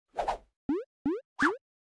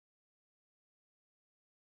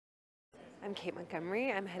I'm Kate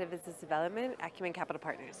Montgomery. I'm Head of Business Development at Acumen Capital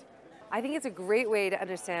Partners. I think it's a great way to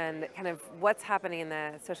understand kind of what's happening in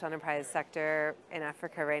the social enterprise sector in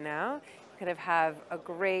Africa right now. You kind of have a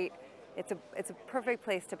great, it's a perfect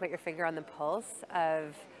place to put your finger on the pulse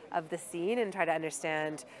of the scene and try to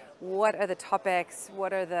understand what are the topics,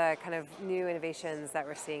 what are the kind of new innovations that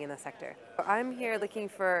we're seeing in the sector. I'm here looking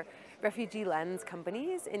for refugee lens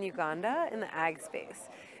companies in Uganda in the ag space,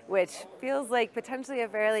 which feels like potentially a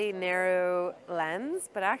fairly narrow lens,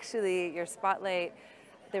 but actually your spotlight.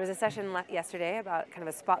 There was a session yesterday about kind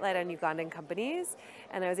of a spotlight on Ugandan companies,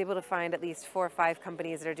 and I was able to find at least 4 or 5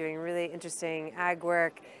 companies that are doing really interesting ag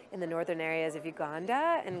work in the northern areas of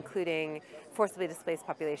Uganda, including forcibly displaced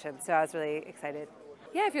populations. So I was really excited.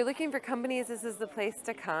 Yeah, if you're looking for companies, this is the place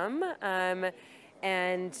to come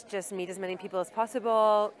and just meet as many people as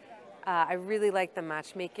possible. I really like the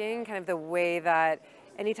matchmaking, kind of the way that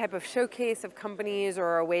any type of showcase of companies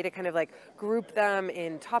or a way to kind of like group them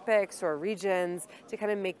in topics or regions to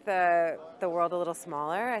kind of make the world a little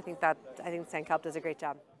smaller. I think Sankalp does a great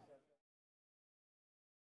job.